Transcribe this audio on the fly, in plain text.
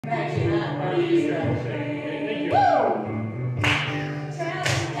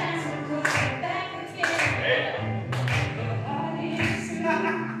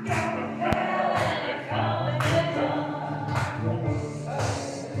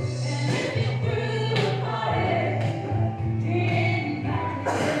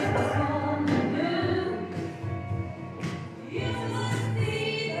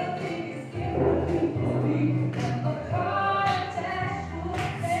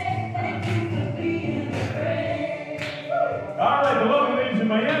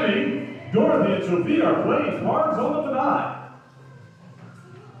Dorothy and Sophia are playing cards all of the night.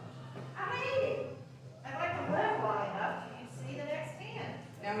 I hate it. I'd like to live long enough till you see the next hand.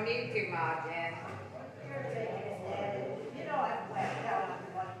 No need to, Ma, Jen. You're taking it, Daddy. You know I've whacked out on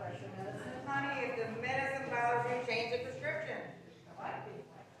the blood pressure medicine. Honey, if the medicine bothers you, change the prescription.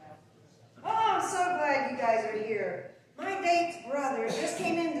 Oh, I'm so glad you guys are here. My date's brother just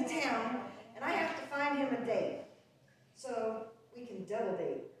came into town, and I have to find him a date. So we can double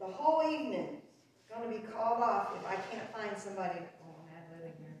date. The whole evening is going to be called off if I can't find somebody. Oh, I'm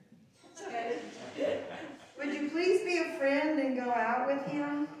ad-libbing here. Would you please be a friend and go out with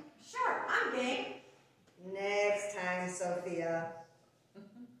him? Sure, I'm game. Next time, Sophia.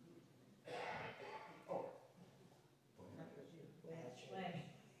 Oh,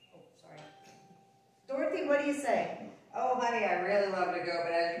 sorry. Dorothy, what do you say? Oh, honey, I really love to go,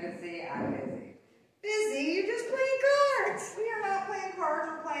 but as you can see, I'm busy. Busy? You're just playing cards. We are not playing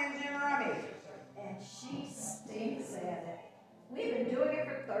cards, we're playing gin rummy. And she stinks at it. We've been doing it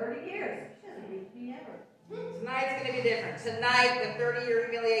for 30 years. She doesn't beat me ever. Tonight's going to be different. Tonight, the 30-year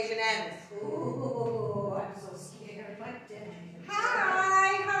humiliation ends. Ooh, I'm so scared. My dinner.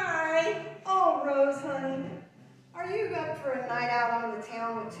 Hi. Oh, Rose, honey. Are you up for a night out on the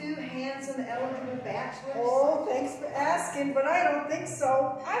town with two handsome, eligible bachelors? Oh, thanks for asking, but I don't think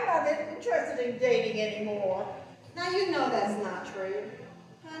so. I'm not interested in dating anymore. Now you know that's not true.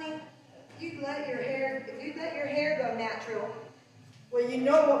 Honey, if you'd let your hair go natural. Well, you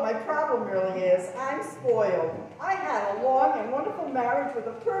know what my problem really is. I'm spoiled. I had a long and wonderful marriage with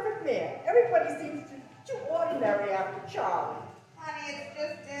a perfect man. Everybody seems too ordinary after Charlie. Honey, it's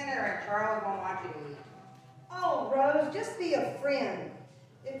just dinner, and Charles won't want you to eat. Oh, Rose, just be a friend.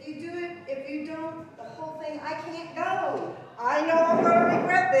 If you do it, if you don't, the whole thing, I can't go. I know I'm going to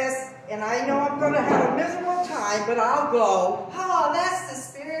regret this, and I know I'm going to have a miserable time, but I'll go. Oh, that's the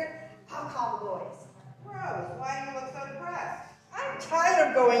spirit. I'll call the boys. Rose, why do you look so depressed? I'm tired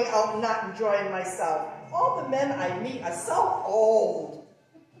of going out and not enjoying myself. All the men I meet are so old.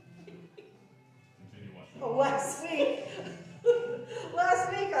 Oh, last week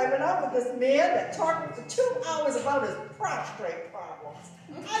I went out with this man that talked for 2 hours about his prostate problems.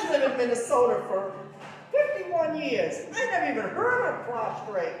 I live in Minnesota for 51 years. I never even heard of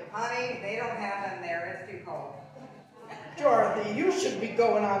prostrate. Honey, they don't have them there. It's too cold. Dorothy, you shouldn't be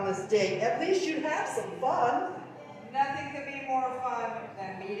going on this date. At least you'd have some fun. Nothing could be more fun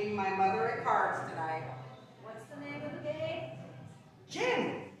than meeting my mother at cards tonight. What's the name of the game?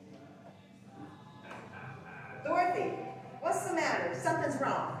 Jim. Dorothy, what's the matter? Something's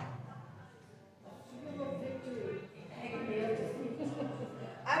wrong.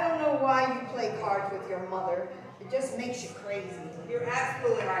 I don't know why you play cards with your mother. It just makes you crazy. You're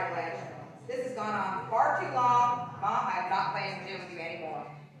absolutely right, Blanche. This has gone on far too long. Mom, I'm not playing gin with you anymore.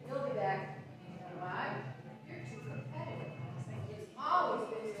 He'll be back. You know why? You're too competitive. It's always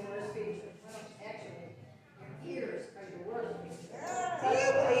been your worst feature. Well, actually, your ears are your worst feature. Do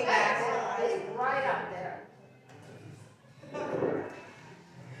you believe that? It's right up there.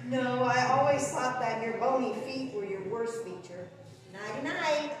 No, I always thought that your bony feet were your worst feature.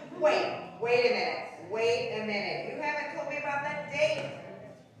 Nighty-night. Wait a minute. You haven't told me about that date.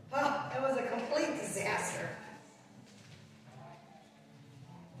 Oh, it was a complete disaster.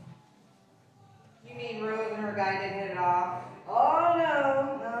 You mean Rose and her guy didn't hit it off? Oh,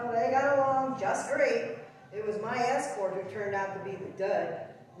 no, they got along just great. It was my escort who turned out to be the dud.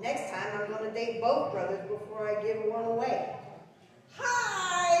 Next time, I'm going to date both brothers before I give one away.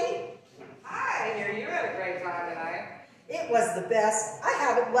 Hi! Hi, dear. You had a great time tonight. It was the best. I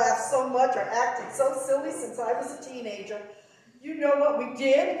haven't laughed so much or acted so silly since I was a teenager. You know what we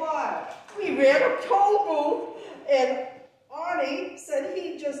did? What? We ran a toll booth, and Arnie said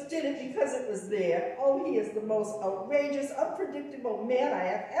he just did it because it was there. Oh, he is the most outrageous, unpredictable man I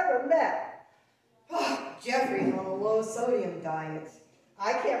have ever met. Oh, Jeffrey's on a low sodium diet.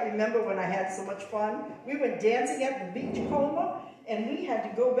 I can't remember when I had so much fun. We went dancing at the Beachcomber, and we had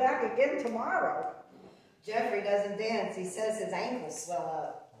to go back again tomorrow. Jeffrey doesn't dance. He says his ankles swell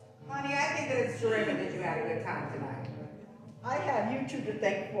up. Honey, I think that it's terrific that you had a good time tonight. I have you two to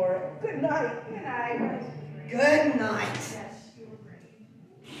thank for it. Good night. Good night. Good night.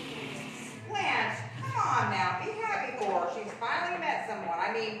 Blanche, come on now. Be happy for her. She's finally met someone.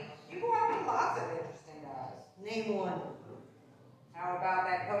 I mean, you go out with lots of interesting guys. Name one. How about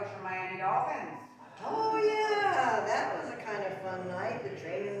that coach from Miami Dolphins? Oh yeah, that was a kind of fun night. The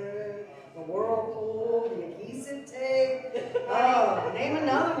training room, the world